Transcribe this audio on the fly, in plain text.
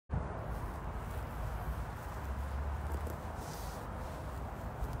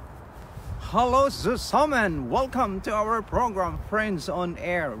hello, Zusaman. Welcome to our program, Friends on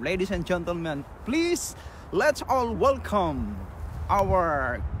Air. Ladies and gentlemen, please, let's all welcome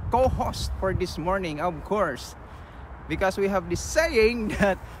our co-host for this morning, of course. Because we have this saying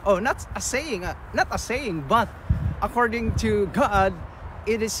that, not a saying, but according to God,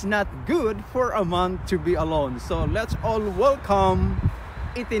 it is not good for a man to be alone. So let's all welcome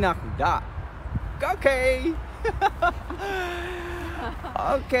Itinakda. Okay.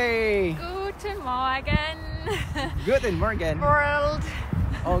 Okay. Guten Morgen. Guten Morgen. World.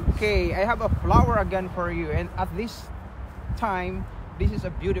 Okay, I have a flower again for you, and at this time, this is a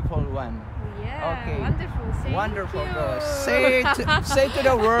beautiful one. Yeah. Okay. Wonderful. Wonderful, Thank girl. you. Say to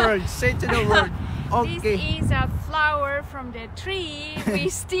the world. Say to the world. Okay. This is a flower from the tree we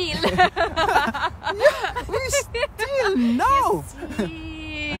steal. We still know.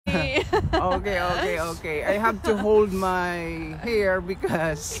 Okay. I have to hold my hair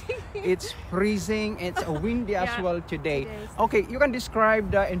because it's freezing. It's windy as well today. Okay, you can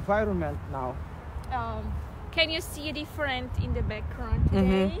describe the environment now. Can you see a different in the background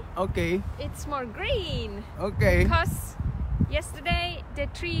today? Okay. It's more green. Okay. Because yesterday the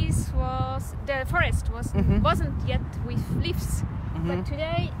forest wasn't yet with leaves, but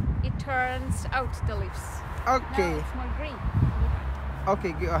today it turns out the leaves. Okay. Now it's more green.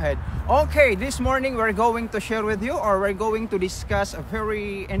 Okay, go ahead. Okay, this morning we're going to share with you, or we're going to discuss a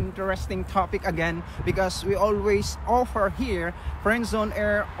very interesting topic again, because we always offer here, Friends on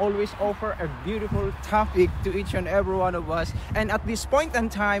Air always offer a beautiful topic to each and every one of us. And at this point in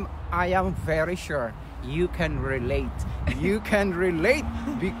time, I am very sure you can relate. You can relate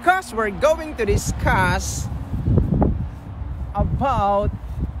because we're going to discuss about,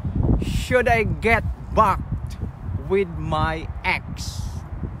 should I get back with my ex?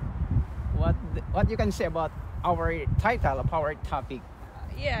 What you can say about our title of our topic?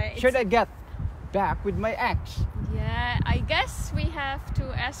 Yeah. Should I get back with my ex? Yeah, I guess we have to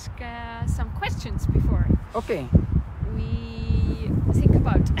ask some questions before Okay. we think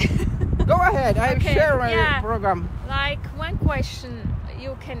about. Go ahead. I Okay, share my yeah. program. Like, one question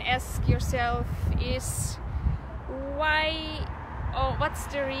you can ask yourself is why, or what's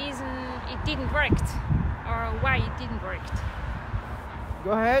the reason it didn't work, or why it didn't work.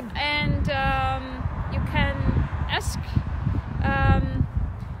 Go ahead. And you can ask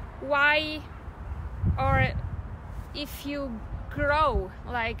why, or if you grow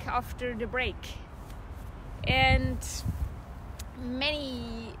like after the break, and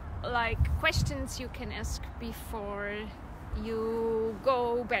many like questions you can ask before you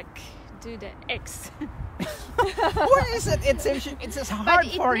go back to the ex. What is it? It seems it's hard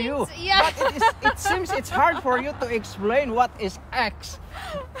for you. Yeah. But it seems it's hard for you to explain what is ex.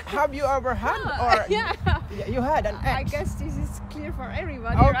 Have you ever had, or Yeah. you had an ex? I guess this is clear for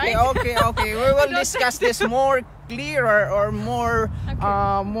everybody, Okay, right? okay. We will discuss this more clearer, or more,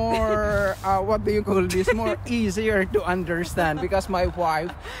 what do you call this? More easier to understand, because my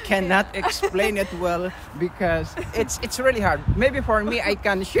wife cannot explain it well, because it's really hard. Maybe for me, I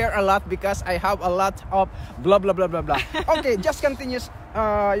can share a lot because I have a lot of blah blah blah blah blah. Okay, just continue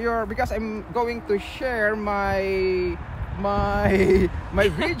because I'm going to share my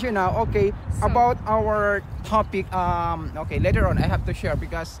video now. Okay, So, about our topic. Okay, later on I have to share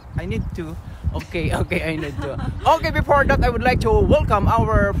because I need to. Okay, I need to. Okay, before that, I would like to welcome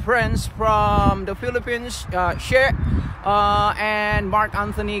our friends from the Philippines, She and Mark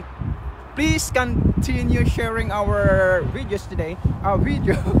Anthony. Please continue sharing our videos today.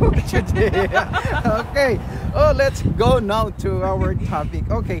 Okay. Let's go now to our topic.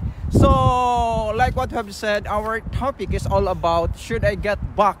 Okay. So, like what we have said, our topic is all about, should I get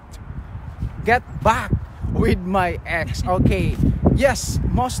back with my ex? Okay. Yes,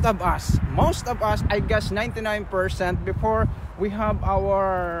 most of us, I guess 99%, before we have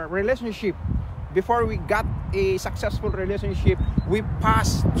our relationship, before we got a successful relationship, we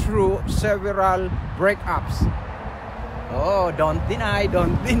passed through several breakups. Oh, don't deny.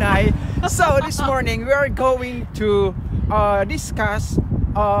 So this morning we are going to discuss,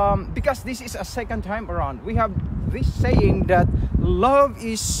 because this is a second time around. We have this saying that love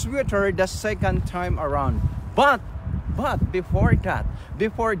is sweeter the second time around. But before that,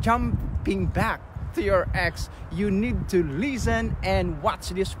 before jumping back to your ex, you need to listen and watch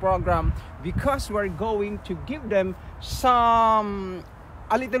this program, because we're going to give them a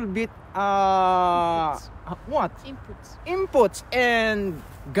little bit inputs and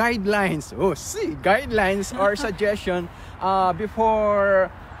guidelines. Guidelines or suggestion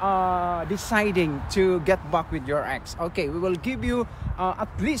before deciding to get back with your ex. Okay, we will give you at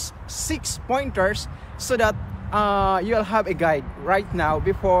least 6 pointers so that you'll have a guide right now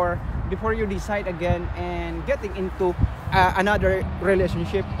before before you decide again and getting into another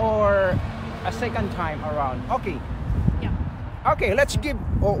relationship or a second time around. Okay. Yeah. Okay, let's give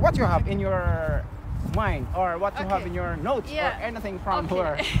what you have in your mind or what you have Okay. in your notes or Yeah. anything from Okay.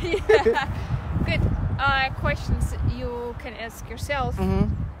 her. Yeah. Good questions you can ask yourself.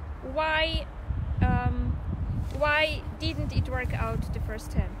 Mhm. Why didn't it work out the first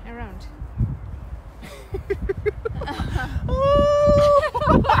time around?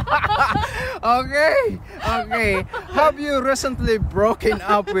 Okay, okay. Have you recently broken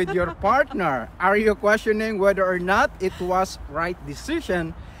up with your partner? Are you questioning whether or not it was right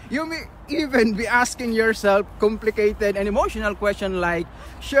decision? You may even be asking yourself complicated and emotional question like,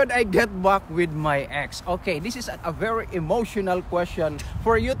 should I get back with my ex? Okay, this is a very emotional question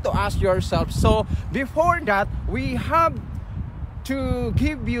for you to ask yourself. So before that, we have to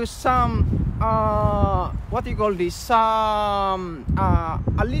give you some what do you call this, some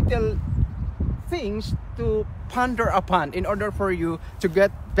a little things to ponder upon in order for you to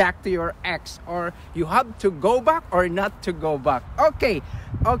get back to your ex, or you have to go back or not to go back. Okay,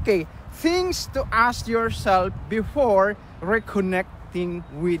 things to ask yourself before reconnecting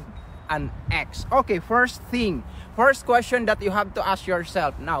with an ex. Okay, first question that you have to ask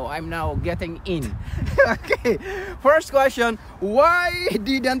yourself. Now I'm getting in. Okay, first question: why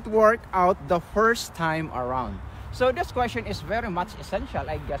didn't work out the first time around? So this question is very much essential,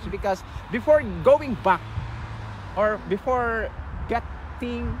 I guess, because before going back or before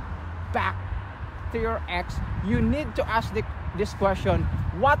getting back to your ex, you need to ask this question: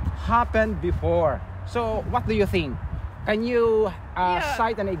 what happened before? So what do you think? Can you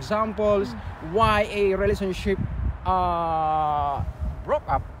cite an examples why a relationship broke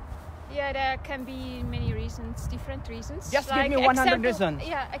up? Yeah, there can be many reasons, different reasons. Just give me 100 reasons.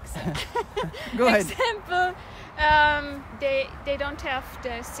 Yeah, Go ahead. example, they don't have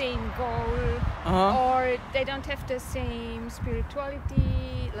the same goal, Uh-huh. or they don't have the same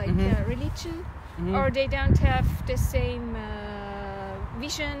spirituality, like religion, Mhm. or they don't have the same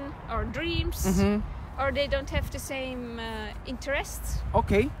vision or dreams, Mhm. or they don't have the same interests,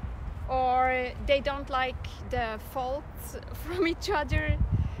 Okay. or they don't like the faults from each other,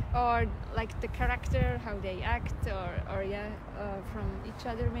 or like the character, how they act, or from each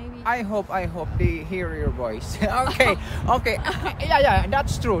other maybe. I hope they hear your voice. Okay. Yeah,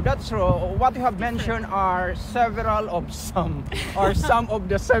 that's true. What you have mentioned are several of some of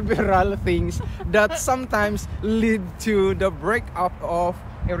the several things that sometimes lead to the breakup of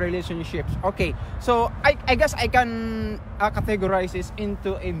a relationship. Okay, so I guess I can categorize this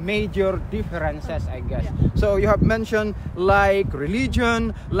into a major differences, I guess. Yeah. So you have mentioned like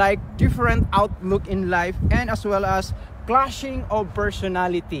religion, like different outlook in life, and as well as clashing of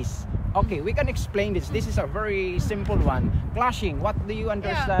personalities. Okay, we can explain this. This is a very simple one. Clashing. What do you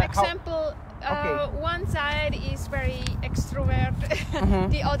understand? Example. Okay. One side is very extrovert, Mhm.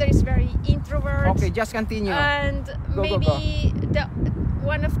 the other is very introvert. Okay, just continue. And Go, go, maybe the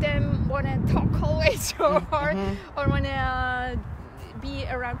one of them wanna talk always, or wanna be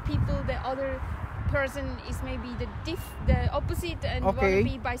around people. The other person is maybe the opposite and Okay. wanna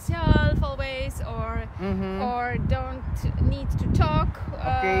be by self always, or Mhm. or don't need to talk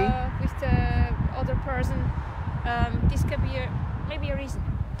Okay. with the other person. This can be maybe a reason.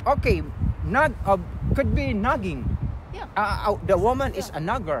 Okay, could be nagging. Yeah. The woman is a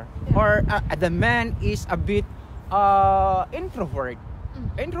nagger, Yeah. or the man is a bit introvert.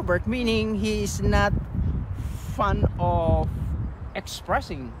 Introvert meaning he's not fond of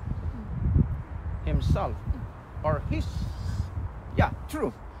expressing himself or his. Yeah,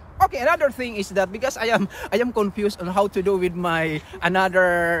 true. Okay, another thing is that because I am confused on how to do with my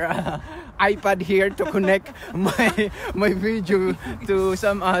another iPad here to connect my video to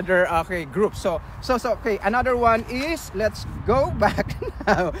some other group. So okay, another one is, let's go back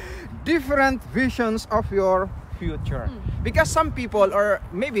now. Different visions of your future. Because some people, or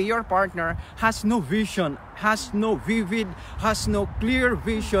maybe your partner, has no vision, has no clear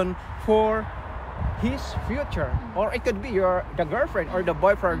vision for his future, or it could be the girlfriend or the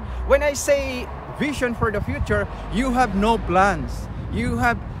boyfriend. When I say vision for the future, you have no plans.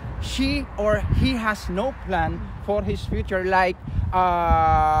 She or he has no plan for his future, like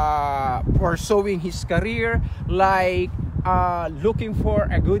pursuing his career, like looking for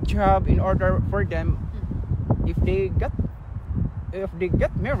a good job in order for them, if they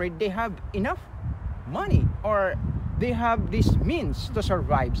get married, they have enough money, or they have these means to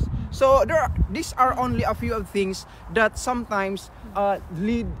survive. So these are only a few of things that sometimes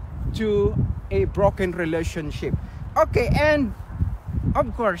lead to a broken relationship. Okay, and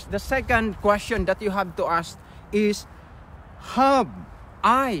of course, the second question that you have to ask is, have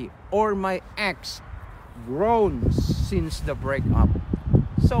I or my ex grown since the breakup?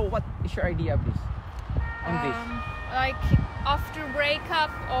 So what is your idea of this? On this? Like after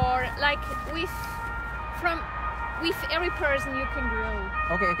breakup, or like from with every person you can grow.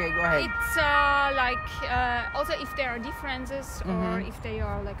 Okay, go ahead. It's also if there are differences or if they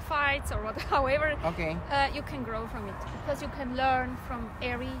are like fights or what, however, Okay. you can grow from it because you can learn from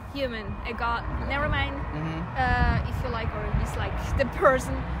every human. Never mind if you like or dislike the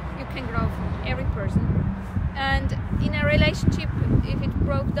person, you can grow from every person. And in a relationship, if it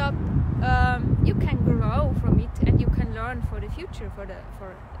broke up, you can grow from it and you can learn for the future, for the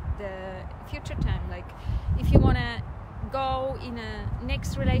future time. Like if you wanna go in a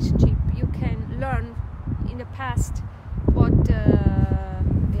next relationship, you can learn in the past what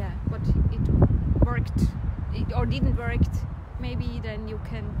it worked or didn't work. Maybe then you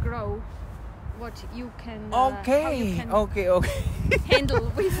can grow what you can how you can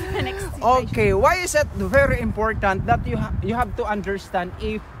handle with the next situation. Okay, why is it very important that you have to understand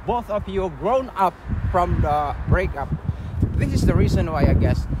if both of you grown up from the breakup? This is the reason why, I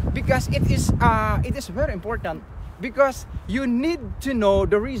guess, because it is very important, because you need to know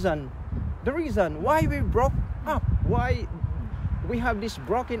the reason why we broke up, why we have this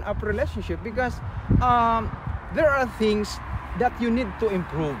broken up relationship, because there are things that you need to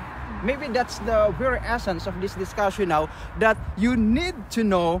improve. Maybe that's the very essence of this discussion now, that you need to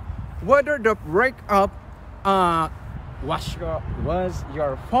know whether the breakup was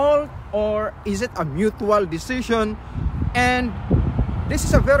your fault or is it a mutual decision. And this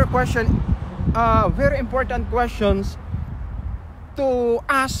is a very important questions to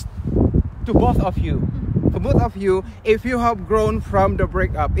ask to both of you. If you have grown from the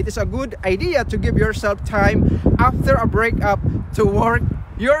breakup, it is a good idea to give yourself time after a breakup to work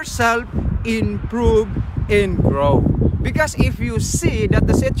yourself, improve and grow. Because if you see that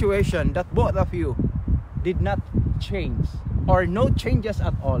the situation that both of you did not change or no changes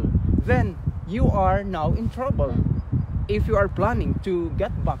at all, then you are now in trouble. If you are planning to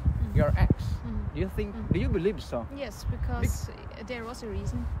get back your ex, do you believe so? Yes, because there was a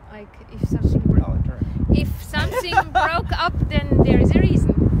reason. Like if something broke up, then there is a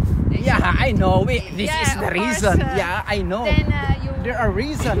reason. Yeah, I know. This is the reason. Course, yeah, I know. Then there are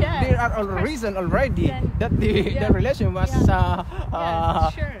reasons. Yeah, there are reason already then, that the relation was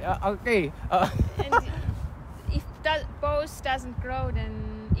sure. Okay. And if that both doesn't grow, then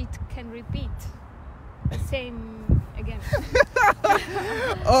it can repeat the same again.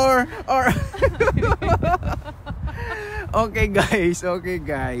 or okay guys,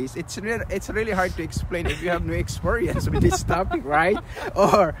 it's really hard to explain if you have no experience with this topic, right?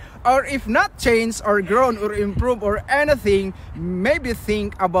 Or if not changed or grown or improved or anything, maybe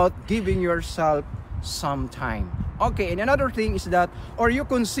think about giving yourself some time. Okay, and another thing is that, or you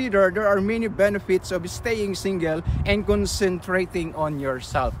consider there are many benefits of staying single and concentrating on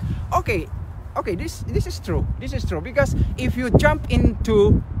yourself. Okay, this is true because if you jump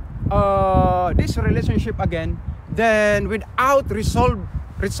into this relationship again, then without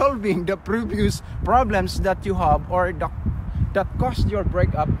resolving the previous problems that you have or that caused your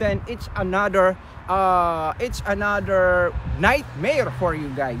breakup, then it's another nightmare for you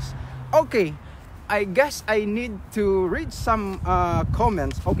guys. Okay, I guess I need to read some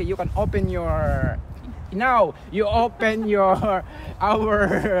comments. Okay, you can open your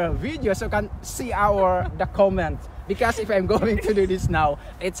our video so you can see the comments, because if I'm going to do this now,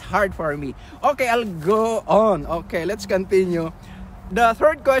 it's hard for me. Okay, I'll go on. Okay, let's continue. The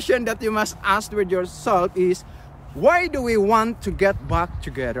third question that you must ask with yourself is, why do we want to get back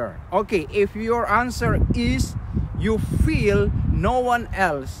together? Okay, if your answer is you feel no one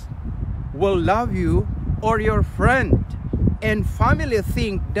else will love you, or your friend and family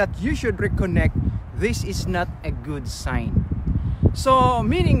think that you should reconnect, this is not a good sign. So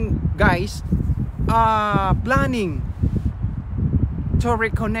meaning, guys, planning to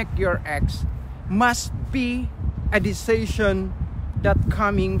reconnect your ex must be a decision that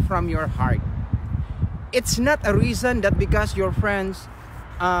coming from your heart. It's not a reason that because your friends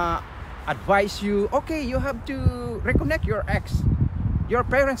advise you, okay, you have to reconnect your ex. Your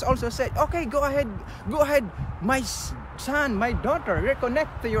parents also said, okay, go ahead, my son, my daughter,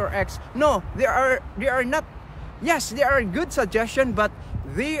 reconnect to your ex. No, they are not. Yes, they are good suggestions, but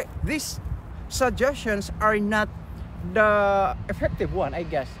these suggestions are not the effective one, I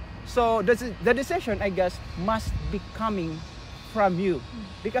guess. So the decision, I guess, must be coming from you,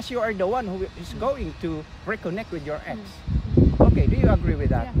 because you are the one who is going to reconnect with your ex. Okay, do you agree with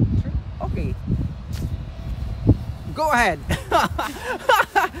that? Yeah, sure. Okay. Go ahead.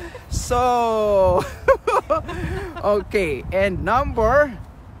 So Okay, and number,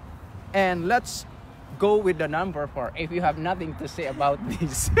 and let's go with the number 4 if you have nothing to say about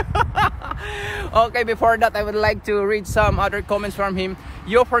this. Okay, before that, I would like to read some other comments from him.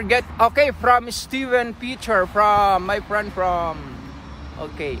 You forget, okay, from Steven Peter, from my friend from,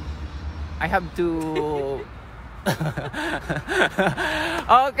 okay, I have to,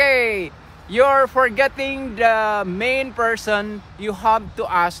 okay, you're forgetting the main person you have to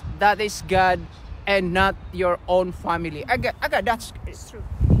ask, that is God and not your own family. Again, that's It's true.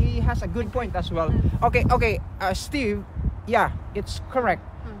 he has a good point as well. Okay, Steve, yeah, it's correct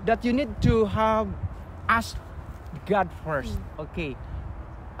that you need to have asked God first. Okay,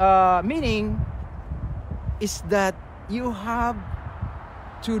 meaning is that you have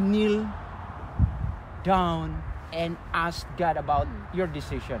to kneel down and ask God about your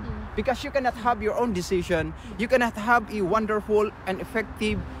decision, because you cannot have your own decision. You cannot have a wonderful and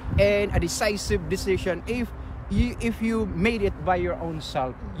effective and a decisive decision if you made it by your own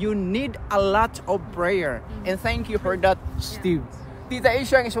self. You need a lot of prayer, and thank you for that, Steve. Tita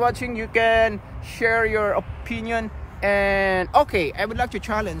Ishang is watching. You can share your opinion. And okay, I would like to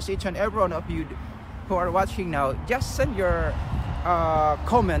challenge each and every one of you who are watching now. Just send your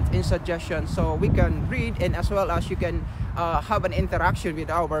comment and suggestion so we can read, and as well as you can have an interaction with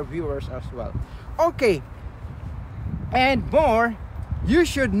our viewers as well. Okay, and more, you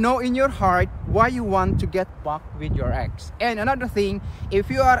should know in your heart why you want to get back with your ex. And another thing, if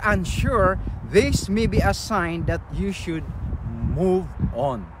you are unsure, this may be a sign that you should move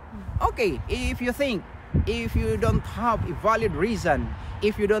on. Okay, if you think, if you don't have a valid reason,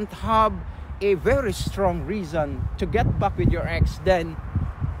 if you don't have a very strong reason to get back with your ex, then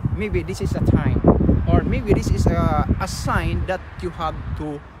maybe this is a time, or maybe this is a sign that you have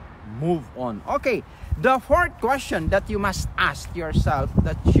to move on. Okay, the fourth question that you must ask yourself,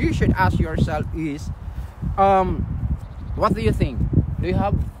 that you should ask yourself is, what do you think? Do you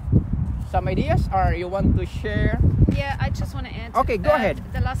have some ideas, or you want to share? Yeah, I just want to add. Okay, go ahead.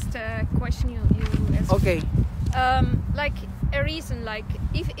 The last question you asked. Okay. Like a reason, like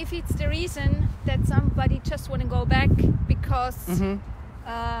if it's the reason that somebody just want to go back because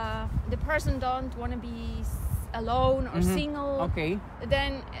the person don't want to be alone or single, Okay.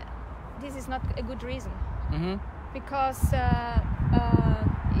 then this is not a good reason, because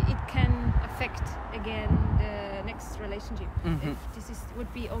it can affect again the next relationship. If this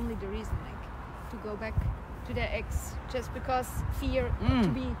would be only the reason, like to go back to the ex just because fear to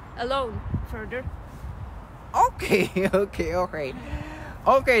be alone further. Okay,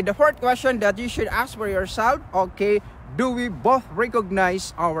 Okay, the fourth question that you should ask for yourself, okay, do we both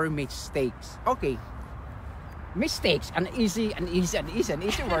recognize our mistakes? Okay, mistakes, an easy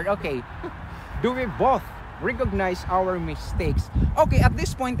word, okay. Do we both recognize our mistakes? Okay, at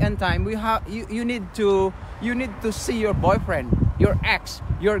this point in time, we have you need to see your boyfriend, your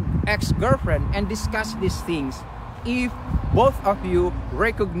ex-girlfriend, and discuss these things if both of you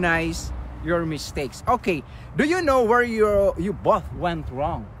recognize your mistakes. Okay, do you know where you both went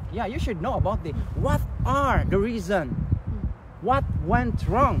wrong? Yeah, you should know about it. What are the reason? What went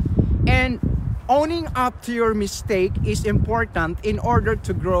wrong? And owning up to your mistake is important in order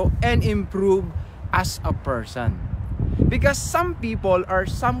to grow and improve as a person. Because some people, or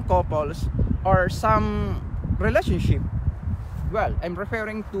some couples, or some relationship, well, I'm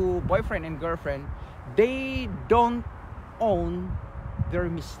referring to boyfriend and girlfriend, they don't own their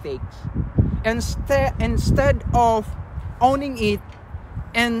mistakes. Instead of owning it,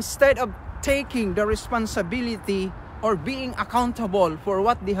 instead of taking the responsibility or being accountable for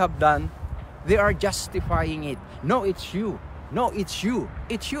what they have done, they are justifying it. No, it's you. No, it's you.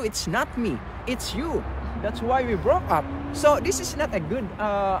 It's you. It's not me. It's you. That's why we broke up. So this is not a good,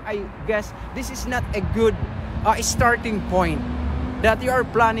 I guess, this is not a good starting point that you are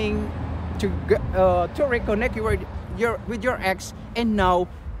planning to reconnect with your ex, and now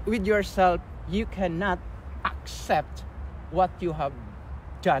with yourself you cannot accept what you have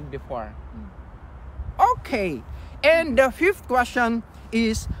done before. Okay, and the fifth question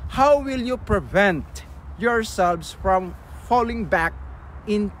is, how will you prevent yourselves from falling back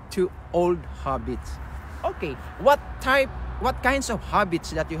into old habits? Okay, what kinds of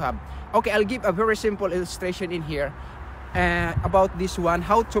habits that you have? Okay, I'll give a very simple illustration in here about this one.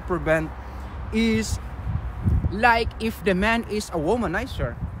 How to prevent is like if the man is a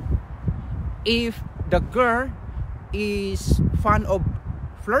womanizer, if the girl is fond of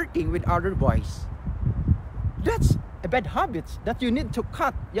flirting with other boys, that's a bad habit that you need to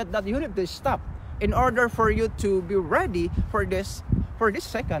cut, that you need to stop in order for you to be ready for this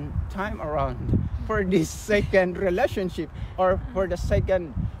second time around, for this second relationship, or for the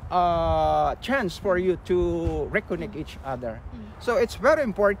second chance for you to reconnect each other. So it's very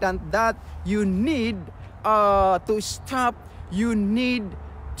important that you need to stop. You need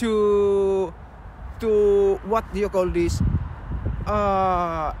to what do you call this?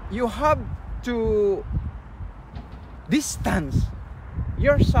 You have to distance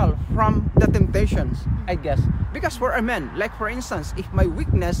yourself from the temptations, I guess. Because for a man, like for instance, if the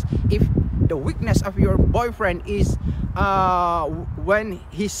weakness of your boyfriend is when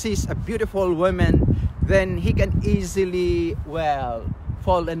he sees a beautiful woman, then he can easily, well,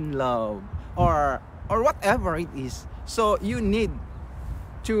 fall in love or whatever it is. So you need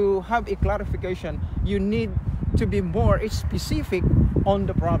to have a clarification. You need to be more specific on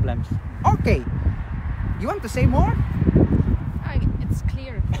the problems. Okay, you want to say more? It's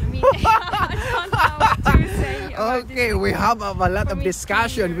clear. I mean, I don't know what to say. Okay, we have a lot of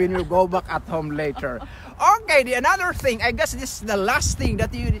discussion when we go back at home later. Okay, another thing, I guess this is the last thing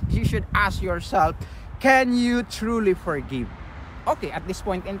that you should ask yourself. Can you truly forgive? Okay, at this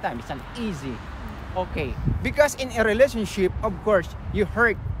point in time, it's not easy. Okay, because in a relationship, of course, you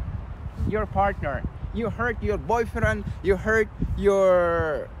hurt your partner, you hurt your boyfriend, you hurt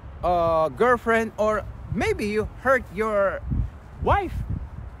your girlfriend, or maybe you hurt your wife.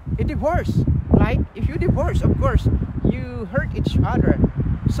 A divorce, like if you divorce, of course, you hurt each other.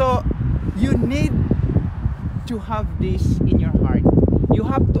 So you need to have this in your heart. You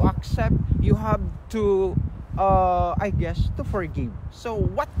have to accept. You have to, I guess, to forgive. So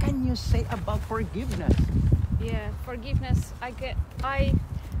what can you say about forgiveness? Yeah, forgiveness. I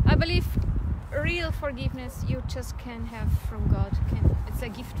believe real forgiveness you just can have from God. It's a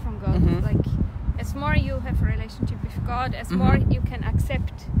gift from God. Like, as more you have a relationship with God, as more you can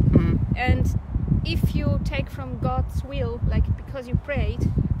accept. And if you take from God's will, like because you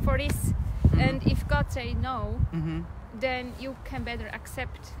prayed for this, and if God say no, then you can better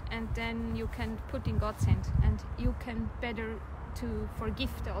accept, and then you can put in God's hand, and you can better to forgive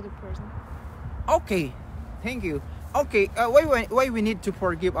the other person. Okay, thank you. Okay, why we need to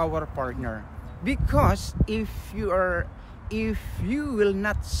forgive our partner? Because if you will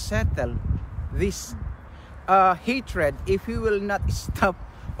not settle this hatred, if you will not stop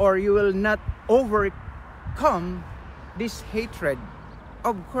or you will not overcome this hatred,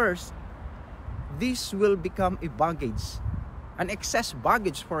 of course, this will become a baggage, an excess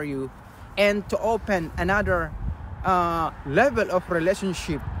baggage for you, and to open another level of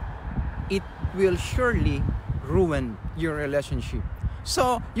relationship, it will surely ruin your relationship.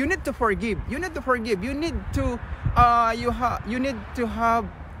 So you need to forgive. You need to forgive. You need to you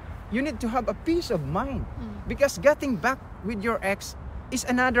need to have a peace of mind, because getting back with your ex is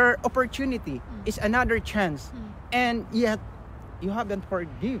another opportunity, is another chance, and yet you haven't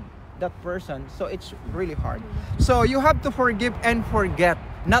forgive that person, so it's really hard. So you have to forgive and forget.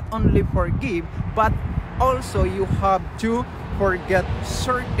 Not only forgive, but also you have to forget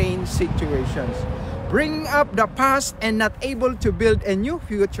certain situations. Bringing up the past and not able to build a new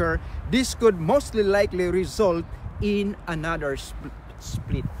future, this could mostly likely result in another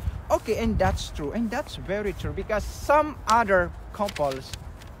split. Okay, and that's true, and that's very true, because some other couples,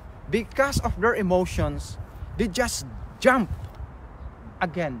 because of their emotions, they just jump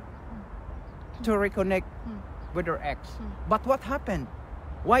again to reconnect with their ex. But what happened?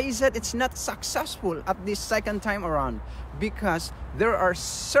 Why is it it's not successful at this second time around? Because there are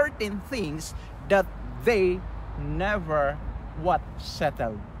certain things that they never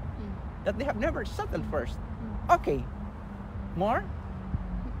settled, that they have never settled first. Okay, more?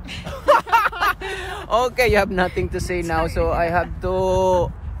 Okay, you have nothing to say now, so I have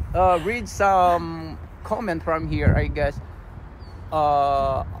to read some comment from here, I guess.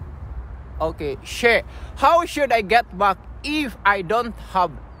 Okay, share. How should I get back if I don't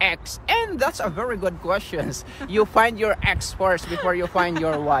have ex? And that's a very good question. You find your ex first before you find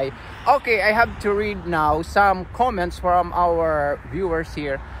your wife. Okay, I have to read now some comments from our viewers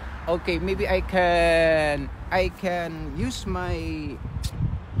here. Okay, maybe I can use my.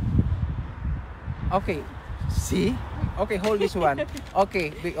 Okay, see. Okay, hold this one.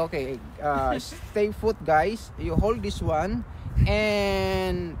 Okay, stay put, guys. You hold this one,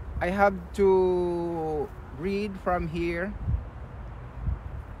 and I have to read from here.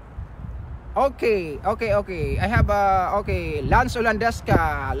 Okay. I have Lance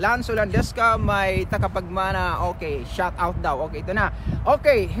Olandesca, may takapagmana. Okay, shout out daw. Okay, ito na.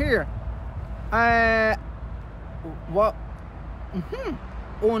 Okay, here. What?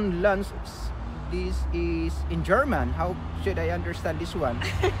 Lance. This is in German. How should I understand this one?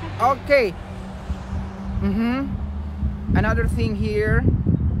 Okay. Another thing here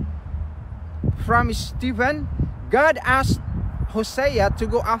from Stephen. God asked Hosea to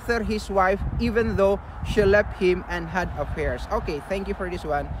go after his wife even though she left him and had affairs? Okay, thank you for this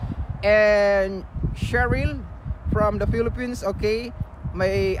one. And Cheryl from the Philippines, okay,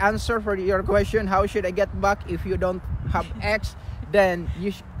 my answer for your question, how should I get back if you don't have ex? Then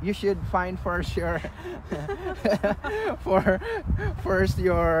you should find first your for first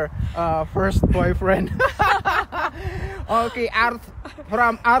your first boyfriend. Okay,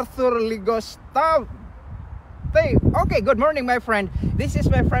 from Arthur Ligostav. Okay, good morning, my friend. This is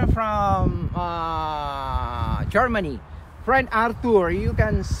my friend from Germany. Friend Arthur, you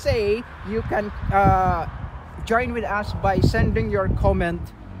can join with us by sending your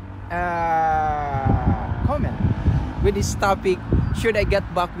comment with this topic. Should I get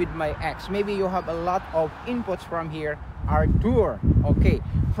back with my ex? Maybe you have a lot of inputs from here, Arthur. Okay,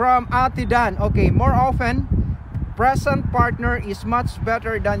 from Atidan. Okay, more often, present partner is much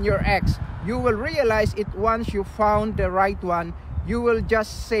better than your ex. You will realize it once you found the right one. You will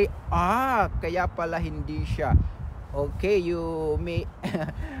just say, kaya pala hindi siya. Okay, you may,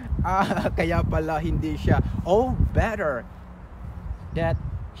 kaya pala hindi siya. Oh, better that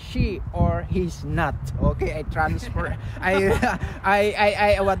she or he's not. Okay, I transfer.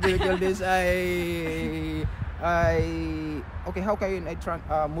 I what do you call this? Okay, how can I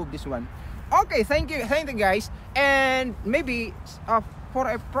move this one? Okay, thank you guys. And maybe for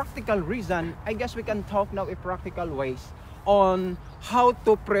a practical reason, I guess we can talk now a practical ways on how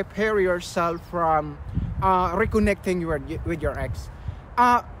to prepare yourself from reconnecting with your ex.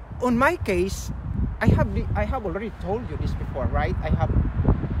 On my case, I have already told you this before, right? I have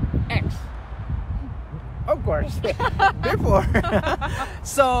ex, of course, before.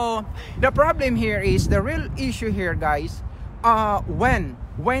 So the problem here is, the real issue here, guys, when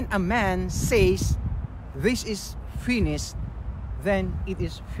a man says this is finished, then it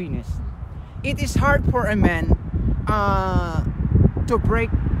is finished. It is hard for a man to break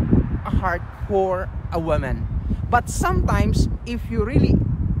a heart for a woman. But sometimes, if you really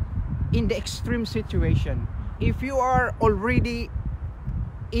in the extreme situation, if you are already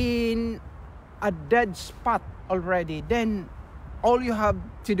in a dead spot already, then all you have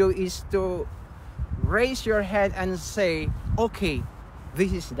to do is to raise your head and say, okay,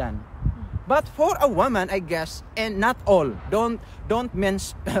 this is done. But for a woman, I guess, and not all, don't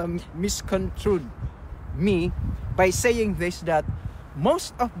misconstrue me by saying this, that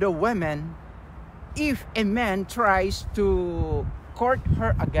most of the women, if a man tries to court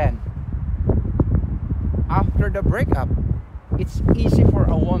her again after the breakup, it's easy for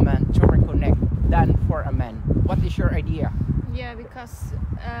a woman to reconnect than for a man. What is your idea? Yeah, because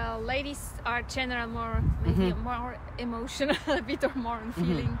ladies are generally more, maybe more emotional, a bit or more on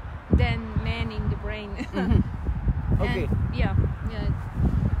feeling than men in the brain. Okay. And, yeah.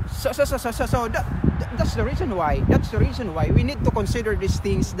 So that's the reason why. That's the reason why we need to consider these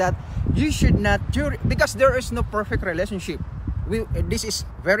things, that you should not, because there is no perfect relationship. This is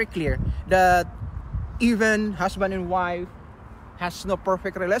very clear that even husband and wife has no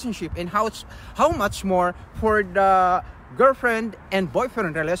perfect relationship, and how much more for the girlfriend and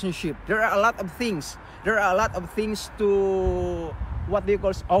boyfriend relationship. There are a lot of things. There are a lot of things to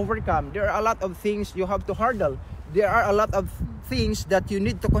overcome. There are a lot of things you have to hurdle. There are a lot of things that you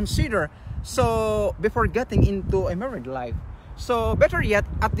need to consider, so before getting into a married life. So better yet,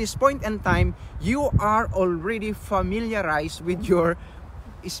 at this point in time, you are already familiarized with your,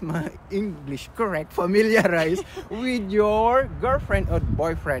 is my English correct? Familiarized with your girlfriend or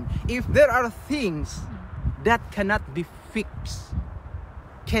boyfriend. If there are things that cannot be fixed,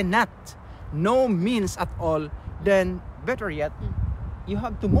 no means at all, then better yet, you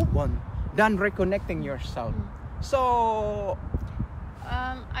have to move on than reconnecting yourself. So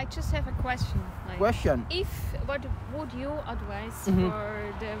I just have a question. What would you advise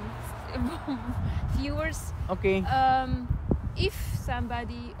for the viewers? Okay. If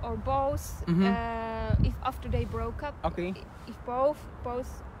somebody or both, if after they broke up, okay, if both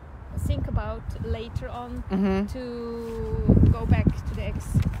think about later on to go back to the ex,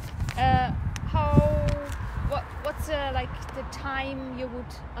 what's like the time you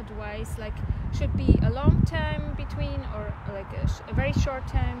would advise? Like, should be a long time between, or like a very short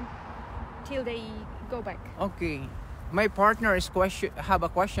time till they go back? Okay, my partner have a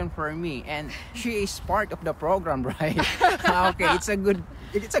question for me, and she is part of the program, right? Okay, it's a good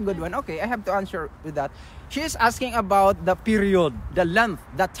one. Okay, I have to answer with that. She is asking about the period, the length,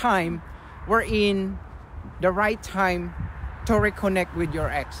 the time wherein the right time to reconnect with your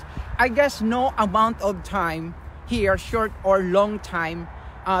ex. I guess no amount of time here, short or long time,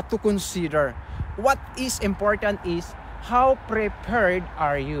 to consider. What is important is how prepared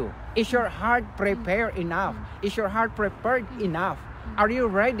are you? Is your heart prepared enough? Is your heart prepared enough? Are you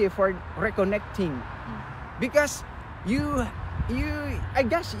ready for reconnecting? Because you I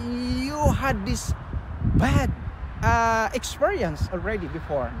guess you had this bad experience already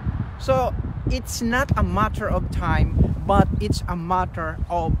before. So it's not a matter of time, but it's a matter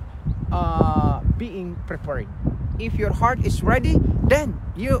of being prepared. If your heart is ready, then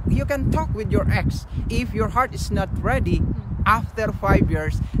you can talk with your ex. If your heart is not ready, after 5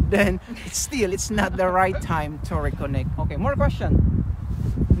 years, then it's not the right time to reconnect. Okay, more question?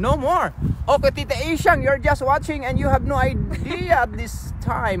 No more. Okay, Tita Asiang, you're just watching and you have no idea at this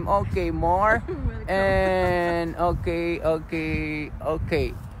time. Okay, more. And okay.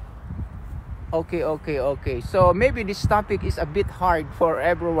 So maybe this topic is a bit hard for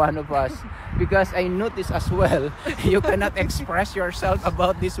every one of us because I notice as well you cannot express yourself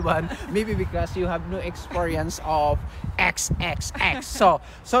about this one. Maybe because you have no experience of XXX.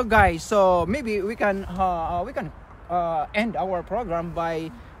 So guys, so maybe we can end our program by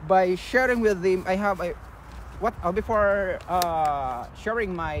sharing with them. I have a before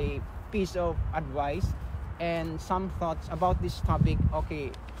sharing my piece of advice and some thoughts about this topic.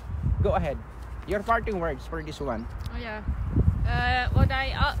 Okay, go ahead. Your parting words for this one. Oh, yeah. What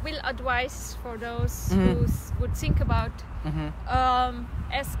I will advise for those who would think about,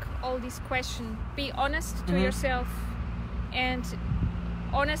 ask all these questions. Be honest to yourself and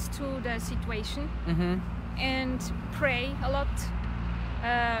honest to the situation, and pray a lot.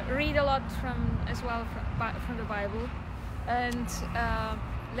 Read a lot from the Bible, and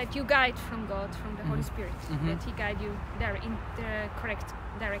let you guide from God, from the Holy Spirit, that He guide you there in the correct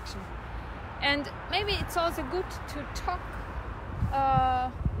direction. And maybe it's also good to talk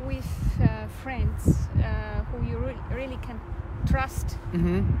with friends who you really can trust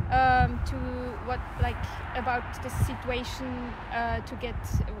to about the situation, to get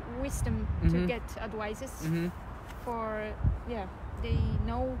wisdom, to get advices. For they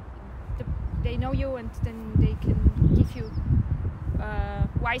know you, and then they can give you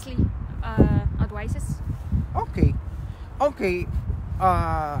wisely advices. Okay.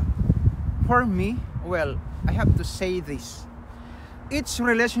 For me, well, I have to say this. Each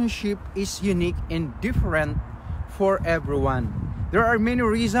relationship is unique and different for everyone. There are many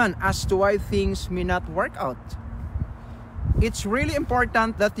reasons as to why things may not work out. It's really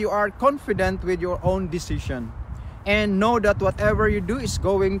important that you are confident with your own decision and know that whatever you do is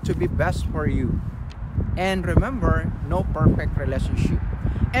going to be best for you. And remember, no perfect relationship.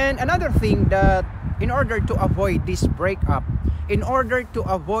 And another thing, that in order to avoid this breakup, in order to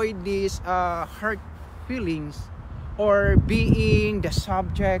avoid these hurt feelings, or being the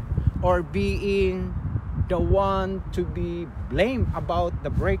subject, or being the one to be blamed about the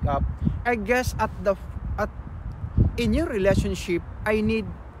breakup, I guess in your relationship, you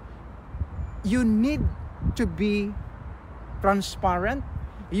need to be transparent,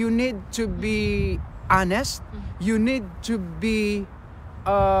 you need to be honest, you need to be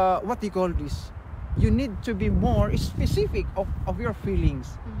you need to be more specific of your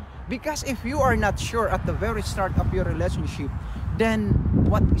feelings. Because if you are not sure at the very start of your relationship, then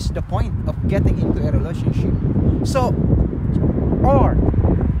what is the point of getting into a relationship? So, or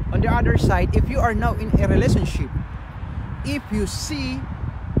on the other side, if you are now in a relationship, if you see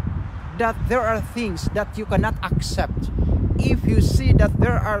that there are things that you cannot accept, if you see that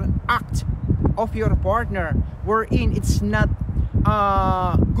there are acts of your partner wherein it's not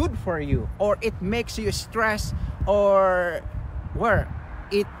good for you, or it makes you stress, or where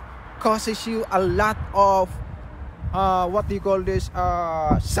it causes you a lot of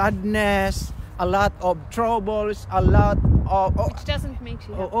sadness, a lot of troubles, a lot of which doesn't make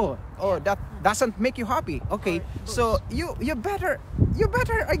you happy. That doesn't make you happy. Okay, so you better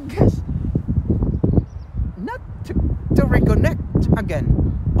I guess not to reconnect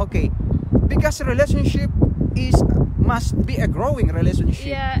again. Okay, because a relationship must be a growing relationship.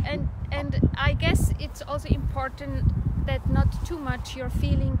 Yeah, and I guess it's also important that not too much your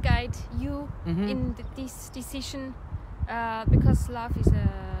feeling guide you in this decision, because love is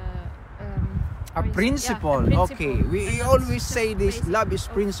a principle. Yeah, Okay, we always say this, love is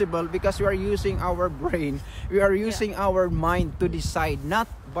principle, because we are using our brain, we are using our mind to decide, not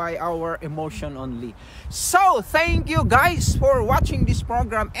by our emotion only. So thank you guys for watching this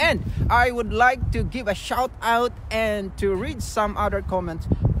program, and I would like to give a shout out and to read some other comments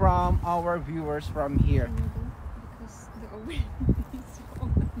from our viewers from here.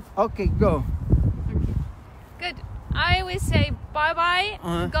 Okay, go. Okay. Good. I will say bye bye.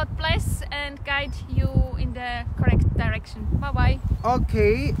 God bless and guide you in the correct direction. Bye bye.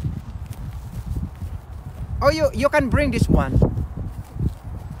 Okay. Oh, you can bring this one.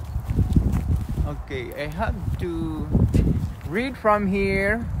 Okay, I have to read from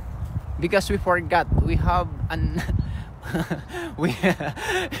here because we forgot. We have an we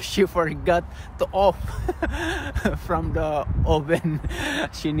she forgot to off from the oven.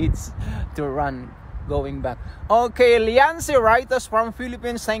 She needs to run going back. Okay, Liancy Writers from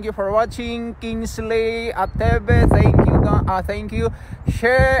Philippines, thank you for watching. Kingsley Atebe, thank you. Thank you.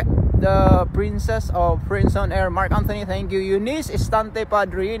 Share the Princess of Prince on Air, Mark Anthony, thank you. Eunice Estante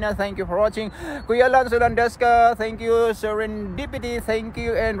Padrina, thank you for watching. Kuya Lanzo Landeska, thank you. Serendipity, thank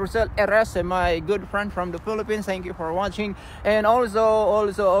you. And Rosel Erese, my good friend from the Philippines, thank you for watching. And also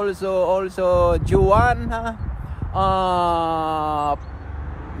Juana,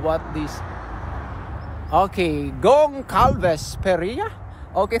 what this? Okay, Gong Calves Peria.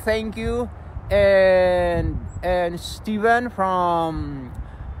 Okay, thank you. And Steven from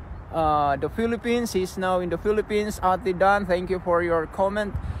the Philippines. He's now in the Philippines. Ate Dan, thank you for your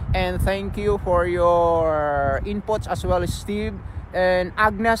comment. And thank you for your inputs as well as Steve. And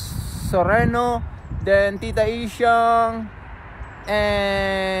Agnes Soreno. Then Tita Ishang.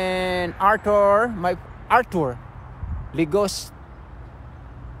 And Arthur. Arthur Ligos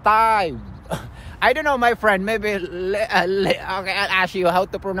Taib. I don't know, my friend. Maybe okay, I'll ask you how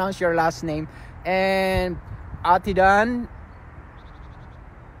to pronounce your last name. And Atidan.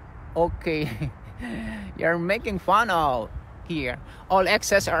 Okay, you're making fun of here. All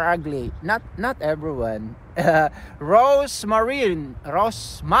exes are ugly. Not everyone. Rose Marilyn.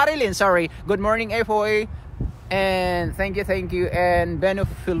 Sorry. Good morning, FOA. And thank you. And Beno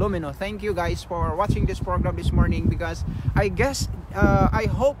Filomeno. Thank you guys for watching this program this morning, because I guess I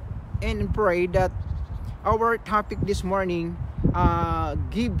hope and pray that our topic this morning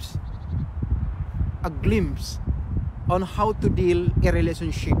gives a glimpse on how to deal a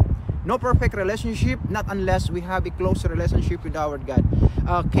relationship. No perfect relationship, not unless we have a close relationship with our God.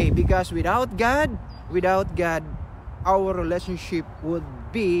 Okay, because without God, our relationship would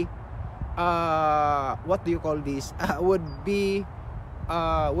be what do you call this? Would be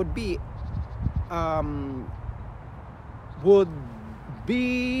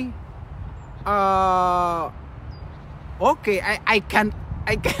okay, I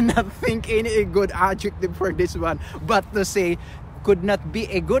cannot think any good adjective for this one, but to say could not be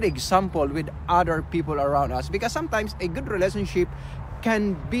a good example with other people around us, because sometimes a good relationship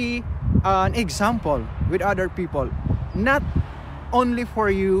can be an example with other people, not only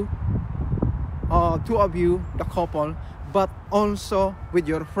for you, two of you, the couple, but also with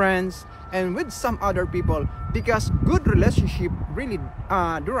your friends and with some other people, because good relationship really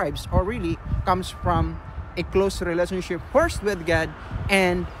derives or really comes from a close relationship first with God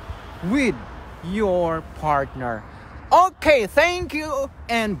and with your partner. Okay, thank you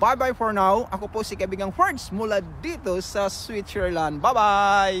and bye-bye for now. Ako po si Kaibigang Fords mula dito sa Switzerland.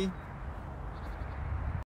 Bye-bye!